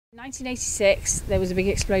In 1986 there was a big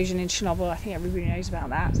explosion in Chernobyl. I think everybody knows about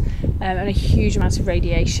that, and a huge amount of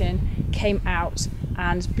radiation came out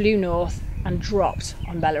and blew north and dropped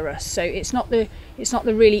on Belarus. So it's not the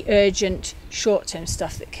really urgent short-term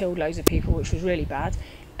stuff that killed loads of people, which was really bad.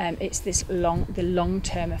 It's the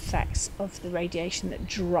long-term effects of the radiation that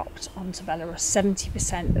dropped onto Belarus.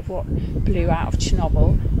 70% of what blew out of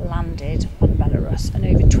Chernobyl landed on Belarus, and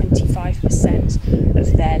over 25%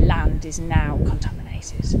 of their land is now contaminated.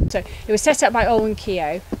 So it was set up by Olwen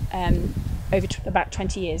Keogh about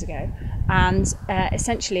 20 years ago, and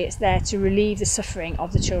essentially it's there to relieve the suffering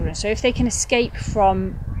of the children. So if they can escape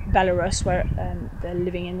from Belarus, where they're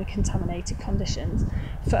living in the contaminated conditions,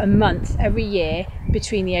 for a month every year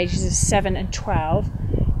between the ages of 7 and 12,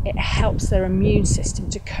 it helps their immune system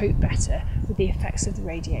to cope better with the effects of the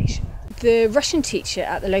radiation. The Russian teacher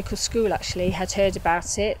at the local school actually had heard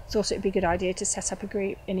about it, thought it would be a good idea to set up a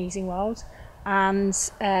group in Easingwold, and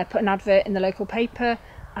put an advert in the local paper.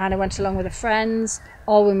 And I went along with her friends.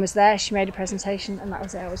 Olwen was there, she made a presentation, and that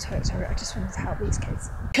was it. I was hooked. I just wanted to help these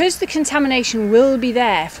kids. Because the contamination will be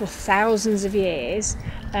there for thousands of years,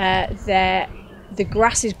 the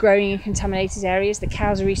grass is growing in contaminated areas, the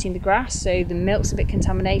cows are eating the grass, so the milk's a bit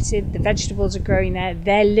contaminated, the vegetables are growing there,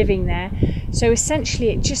 they're living there. So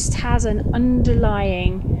essentially it just has an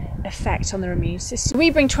underlying effect on their immune system.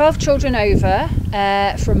 We bring 12 children over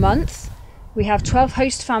for a month. We have 12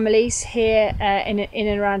 host families here in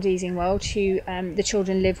and around Easingwold who the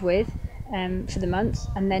children live with for the month,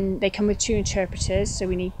 and then they come with 2 interpreters, so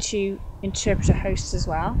we need 2 interpreter hosts as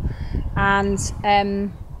well. And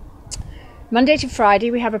Monday to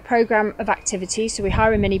Friday we have a programme of activities, so we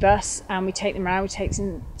hire a minibus and we take them around, we take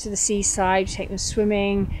them to the seaside, we take them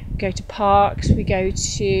swimming, we go to parks, we go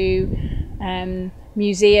to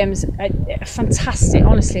museums.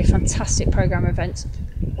 Honestly a fantastic programme of events,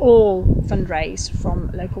 all fundraise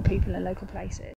from local people and local places.